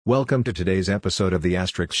Welcome to today's episode of The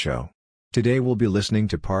Asterix Show. Today we'll be listening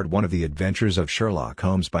to part 1 of The Adventures of Sherlock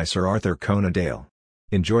Holmes by Sir Arthur Conan Doyle.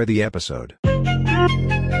 Enjoy the episode.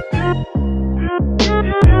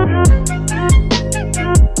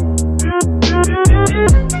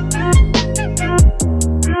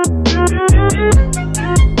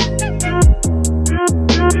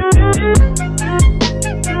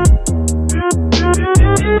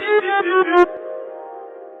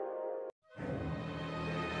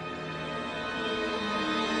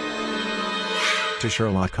 To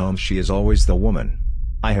Sherlock Holmes she is always the woman.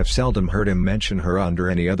 I have seldom heard him mention her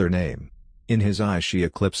under any other name. In his eyes she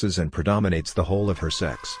eclipses and predominates the whole of her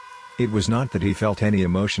sex. It was not that he felt any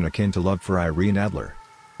emotion akin to love for Irene Adler.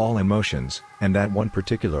 All emotions, and that one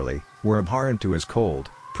particularly, were abhorrent to his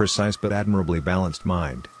cold, precise but admirably balanced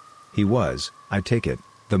mind. He was, I take it,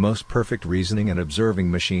 the most perfect reasoning and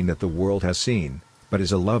observing machine that the world has seen, but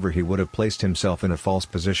as a lover he would have placed himself in a false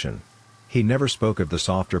position. He never spoke of the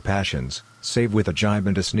softer passions, save with a jibe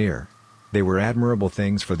and a sneer. They were admirable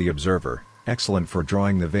things for the observer, excellent for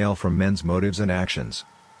drawing the veil from men's motives and actions.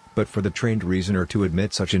 But for the trained reasoner to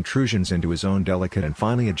admit such intrusions into his own delicate and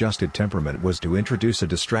finely adjusted temperament was to introduce a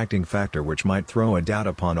distracting factor which might throw a doubt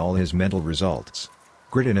upon all his mental results.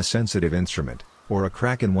 Grit in a sensitive instrument, or a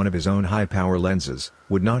crack in one of his own high-power lenses,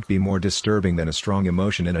 would not be more disturbing than a strong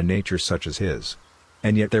emotion in a nature such as his.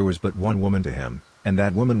 And yet there was but one woman to him, and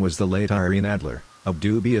that woman was the late Irene Adler, of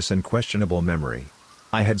dubious and questionable memory.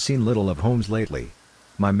 I had seen little of Holmes lately.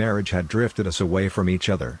 My marriage had drifted us away from each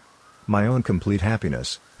other. My own complete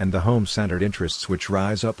happiness, and the home-centered interests which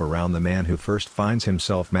rise up around the man who first finds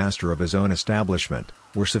himself master of his own establishment,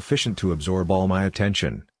 were sufficient to absorb all my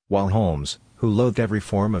attention, while Holmes, who loathed every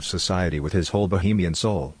form of society with his whole bohemian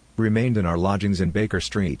soul, remained in our lodgings in Baker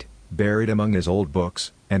Street, buried among his old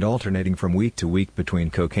books, and alternating from week to week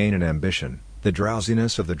between cocaine and ambition, the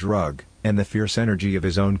drowsiness of the drug, and the fierce energy of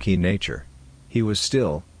his own keen nature. He was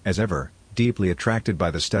still, as ever, deeply attracted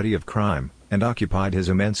by the study of crime, and occupied his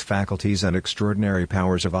immense faculties and extraordinary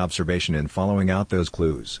powers of observation in following out those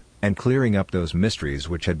clues, and clearing up those mysteries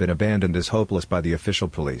which had been abandoned as hopeless by the official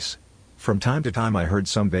police. From time to time I heard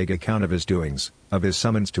some vague account of his doings, of his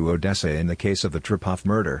summons to Odessa in the case of the Trepoff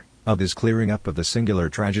murder, of his clearing up of the singular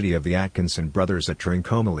tragedy of the Atkinson brothers at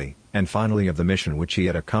Trincomalee, and finally of the mission which he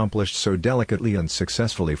had accomplished so delicately and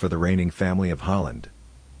successfully for the reigning family of Holland.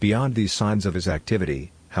 Beyond these signs of his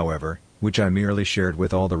activity, however, which I merely shared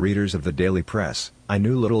with all the readers of the daily press, I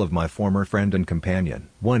knew little of my former friend and companion.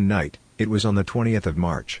 One night, it was on the 20th of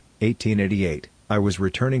March, 1888, I was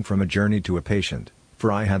returning from a journey to a patient,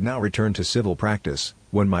 for I had now returned to civil practice,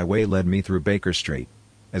 when my way led me through Baker Street.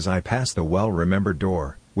 As I passed the well-remembered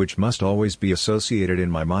door, which must always be associated in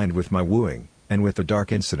my mind with my wooing, and with the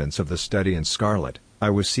dark incidents of the study in scarlet, I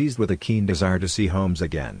was seized with a keen desire to see Holmes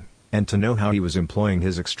again, and to know how he was employing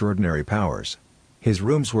his extraordinary powers. His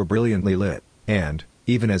rooms were brilliantly lit, and,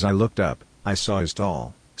 even as I looked up, I saw his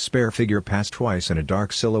tall, spare figure pass twice in a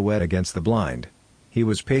dark silhouette against the blind. He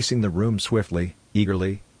was pacing the room swiftly,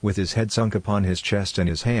 eagerly, with his head sunk upon his chest and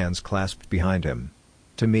his hands clasped behind him.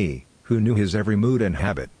 To me, who knew his every mood and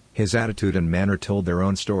habit, his attitude and manner told their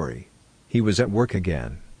own story. He was at work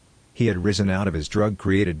again. He had risen out of his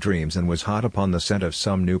drug-created dreams and was hot upon the scent of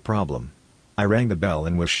some new problem. I rang the bell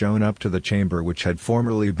and was shown up to the chamber which had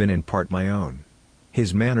formerly been in part my own.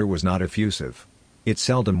 His manner was not effusive. It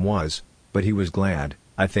seldom was, but he was glad,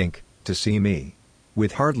 I think, to see me.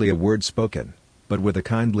 With hardly a word spoken, but with a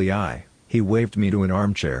kindly eye, he waved me to an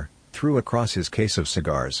armchair, threw across his case of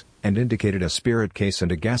cigars, and indicated a spirit case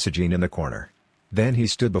and a gasogene in the corner. Then he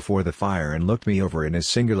stood before the fire and looked me over in his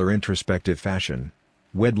singular introspective fashion.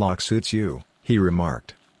 "Wedlock suits you," he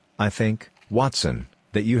remarked. "I think, Watson,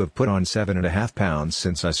 that you have put on 7.5 pounds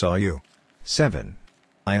since I saw you." "7,"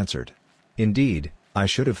 I answered. "Indeed, I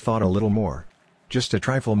should have thought a little more. Just a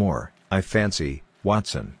trifle more, I fancy,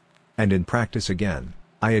 Watson. And in practice again,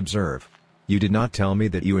 I observe. You did not tell me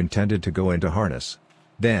that you intended to go into harness.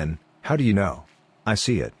 Then, how do you know? I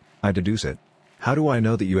see it, I deduce it. How do I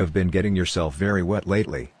know that you have been getting yourself very wet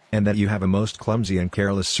lately, and that you have a most clumsy and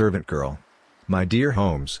careless servant girl?" "My dear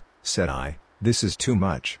Holmes," said I, "this is too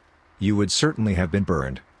much. You would certainly have been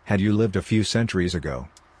burned, had you lived a few centuries ago.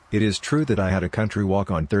 It is true that I had a country walk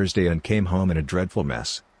on Thursday and came home in a dreadful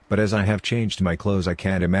mess, but as I have changed my clothes I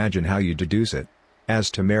can't imagine how you deduce it. As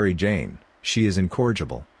to Mary Jane, she is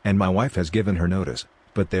incorrigible, and my wife has given her notice,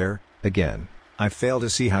 but there, again, I fail to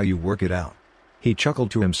see how you work it out." He chuckled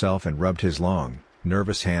to himself and rubbed his long,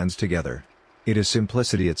 nervous hands together. "It is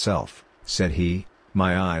simplicity itself," said he.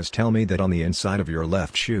 "My eyes tell me that on the inside of your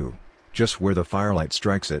left shoe, just where the firelight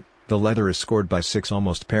strikes it, the leather is scored by 6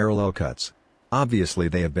 almost parallel cuts. Obviously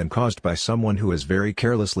they have been caused by someone who has very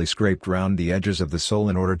carelessly scraped round the edges of the sole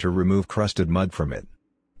in order to remove crusted mud from it.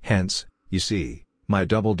 Hence, you see, my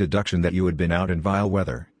double deduction that you had been out in vile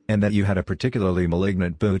weather, and that you had a particularly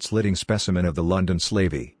malignant boot-slitting specimen of the London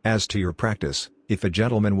slavey. As to your practice, if a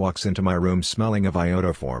gentleman walks into my room smelling of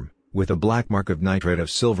iodoform, with a black mark of nitrate of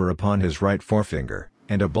silver upon his right forefinger,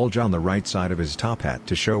 and a bulge on the right side of his top hat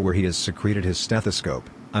to show where he has secreted his stethoscope,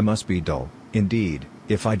 I must be dull, indeed,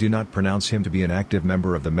 if I do not pronounce him to be an active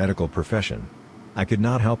member of the medical profession. I could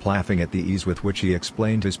not help laughing at the ease with which he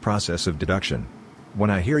explained his process of deduction. When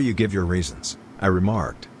I hear you give your reasons, I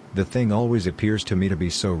remarked, the thing always appears to me to be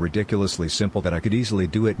so ridiculously simple that I could easily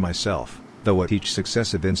do it myself, though at each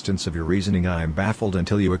successive instance of your reasoning I am baffled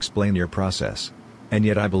until you explain your process. And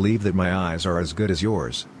yet I believe that my eyes are as good as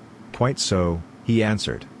yours. Quite so, he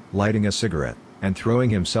answered, lighting a cigarette, and throwing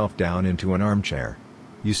himself down into an armchair.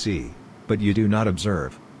 You see, but you do not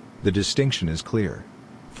observe. The distinction is clear.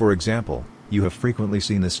 For example, you have frequently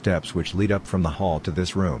seen the steps which lead up from the hall to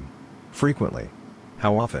this room. Frequently.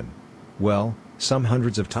 How often? Well, some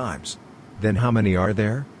hundreds of times. Then how many are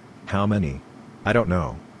there? How many? I don't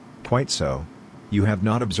know. Quite so. You have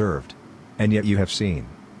not observed. And yet you have seen.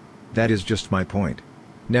 That is just my point.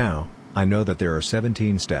 Now, I know that there are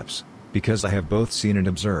 17 steps, because I have both seen and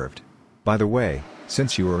observed. By the way,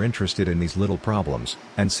 since you are interested in these little problems,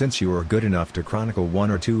 and since you are good enough to chronicle one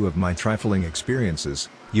or two of my trifling experiences,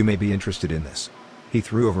 you may be interested in this. He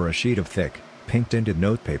threw over a sheet of thick, pink-tinted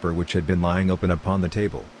notepaper which had been lying open upon the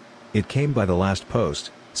table. It came by the last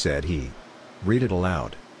post, said he. Read it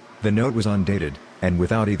aloud. The note was undated, and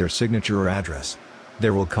without either signature or address.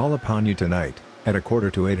 There will call upon you tonight, at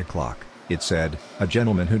 7:45, it said, a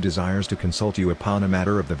gentleman who desires to consult you upon a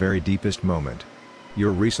matter of the very deepest moment.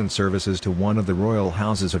 Your recent services to one of the royal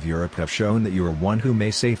houses of Europe have shown that you are one who may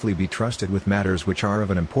safely be trusted with matters which are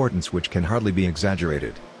of an importance which can hardly be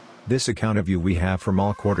exaggerated. This account of you we have from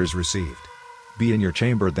all quarters received. Be in your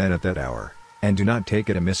chamber then at that hour, and do not take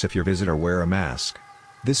it amiss if your visitor wear a mask.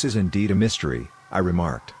 This is indeed a mystery, I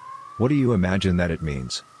remarked. What do you imagine that it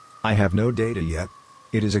means? I have no data yet.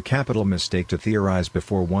 It is a capital mistake to theorize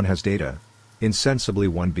before one has data. Insensibly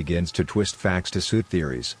one begins to twist facts to suit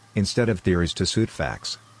theories, instead of theories to suit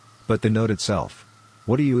facts. But the note itself.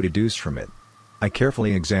 What do you deduce from it? I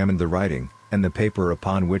carefully examined the writing, and the paper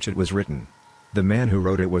upon which it was written. The man who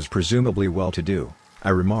wrote it was presumably well-to-do, I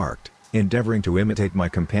remarked, endeavoring to imitate my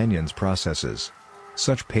companion's processes.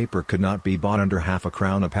 Such paper could not be bought under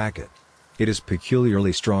 £0.50 a packet. It is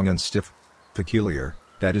peculiarly strong and stiff. Peculiar,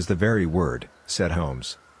 that is the very word, said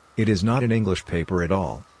Holmes. It is not an English paper at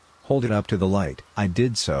all. Hold it up to the light. I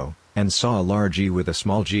did so, and saw a large E with a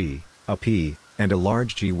small g, a P, and a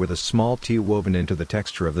large G with a small t woven into the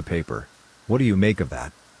texture of the paper. What do you make of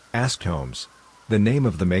that? Asked Holmes. The name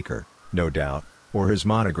of the maker, no doubt, or his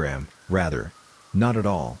monogram, rather. Not at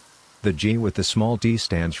all. The G with the small t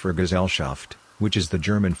stands for Gesellschaft, which is the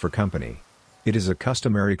German for company. It is a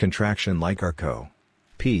customary contraction like our co.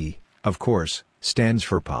 P, of course, stands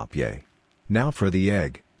for papier. Now for the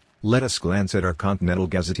egg. Let us glance at our Continental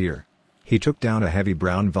Gazetteer. He took down a heavy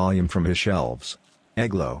brown volume from his shelves.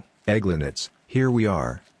 Eglo, Eglinitz, here we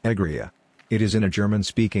are, Egria. It is in a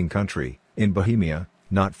German-speaking country, in Bohemia,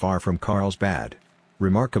 not far from Carlsbad.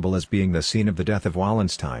 Remarkable as being the scene of the death of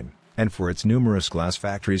Wallenstein, and for its numerous glass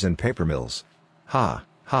factories and paper mills. Ha,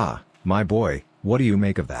 ha, my boy, what do you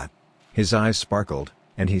make of that? His eyes sparkled,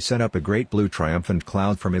 and he set up a great blue triumphant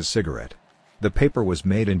cloud from his cigarette. The paper was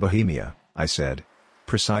made in Bohemia, I said.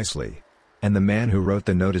 Precisely. And the man who wrote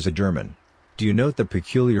the note is a German. Do you note the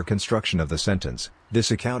peculiar construction of the sentence,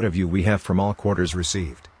 this account of you we have from all quarters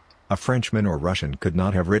received? A Frenchman or Russian could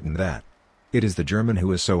not have written that. It is the German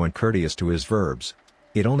who is so uncourteous to his verbs.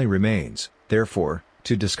 It only remains, therefore,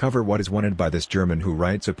 to discover what is wanted by this German who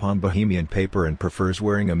writes upon Bohemian paper and prefers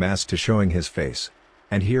wearing a mask to showing his face.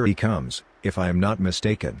 And here he comes, if I am not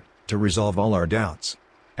mistaken, to resolve all our doubts.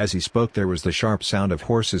 As he spoke there was the sharp sound of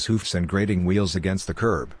horses' hoofs and grating wheels against the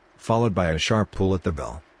curb, followed by a sharp pull at the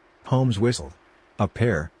bell. Holmes whistled. A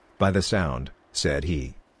pair, by the sound, said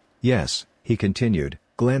he. Yes, he continued,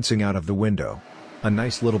 glancing out of the window. A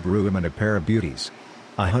nice little brougham and a pair of beauties.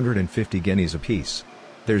 150 guineas apiece.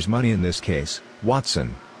 There's money in this case,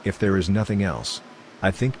 Watson, if there is nothing else. I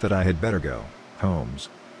think that I had better go, Holmes.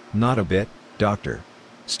 Not a bit, Doctor.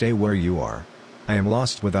 Stay where you are. I am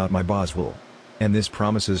lost without my Boswell. And this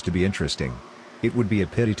promises to be interesting. It would be a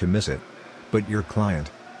pity to miss it. But your client?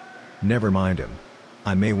 Never mind him.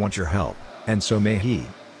 I may want your help, and so may he.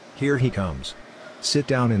 Here he comes. Sit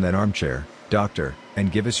down in that armchair, Doctor,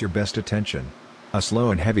 and give us your best attention. A slow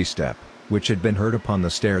and heavy step, which had been heard upon the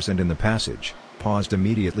stairs and in the passage, paused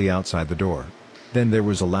immediately outside the door. Then there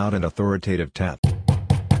was a loud and authoritative tap.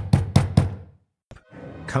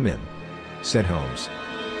 "Come in," said Holmes.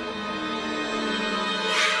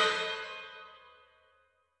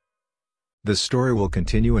 The story will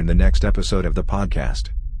continue in the next episode of the podcast.